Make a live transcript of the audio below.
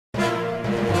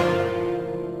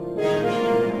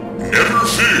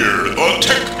here, the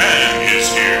Tech Man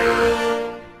is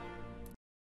here.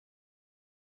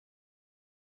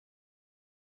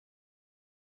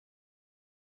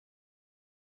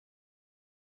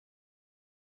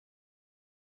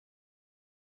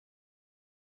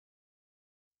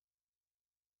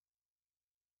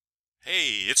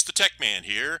 Hey, it's the Tech Man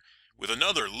here with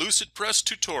another Lucidpress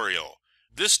tutorial,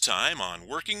 this time on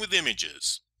working with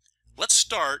images. Let's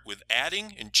start with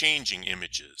adding and changing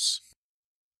images.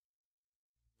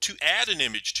 To add an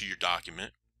image to your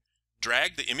document,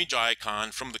 drag the image icon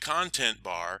from the content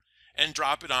bar and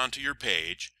drop it onto your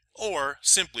page, or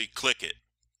simply click it.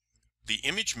 The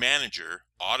Image Manager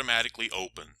automatically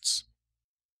opens.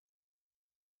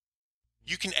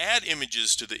 You can add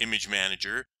images to the Image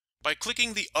Manager by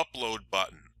clicking the Upload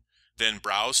button, then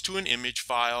browse to an image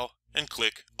file and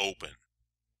click Open.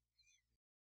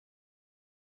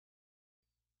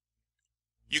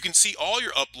 You can see all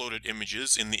your uploaded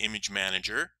images in the Image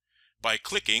Manager by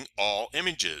clicking All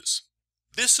Images.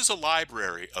 This is a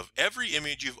library of every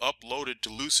image you've uploaded to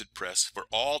Lucidpress for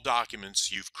all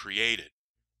documents you've created.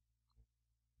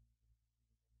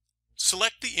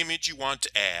 Select the image you want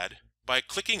to add by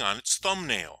clicking on its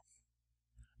thumbnail.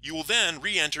 You will then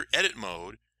re-enter edit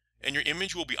mode and your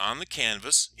image will be on the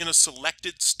canvas in a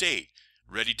selected state,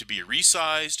 ready to be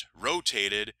resized,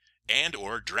 rotated,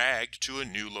 and/or dragged to a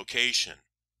new location.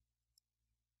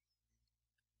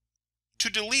 To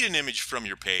delete an image from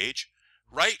your page,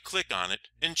 right-click on it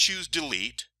and choose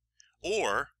Delete,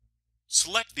 or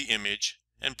select the image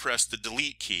and press the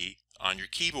Delete key on your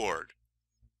keyboard.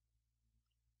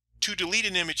 To delete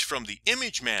an image from the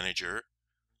Image Manager,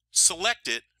 select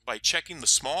it by checking the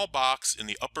small box in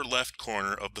the upper left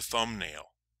corner of the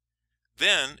thumbnail.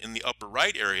 Then, in the upper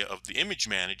right area of the Image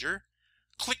Manager,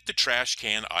 click the trash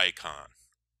can icon.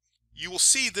 You will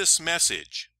see this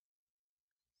message.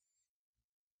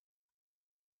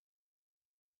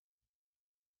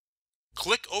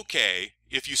 Click OK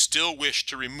if you still wish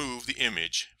to remove the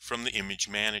image from the Image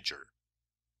Manager.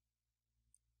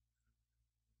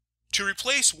 To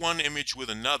replace one image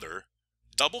with another,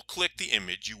 double-click the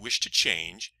image you wish to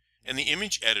change and the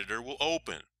image editor will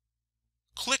open.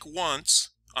 Click once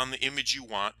on the image you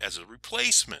want as a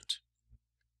replacement.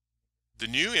 The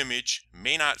new image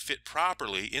may not fit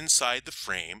properly inside the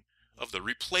frame of the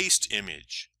replaced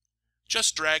image.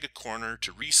 Just drag a corner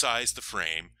to resize the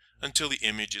frame until the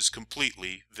image is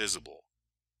completely visible.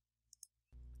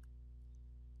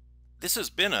 This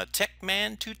has been a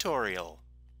TechMan tutorial.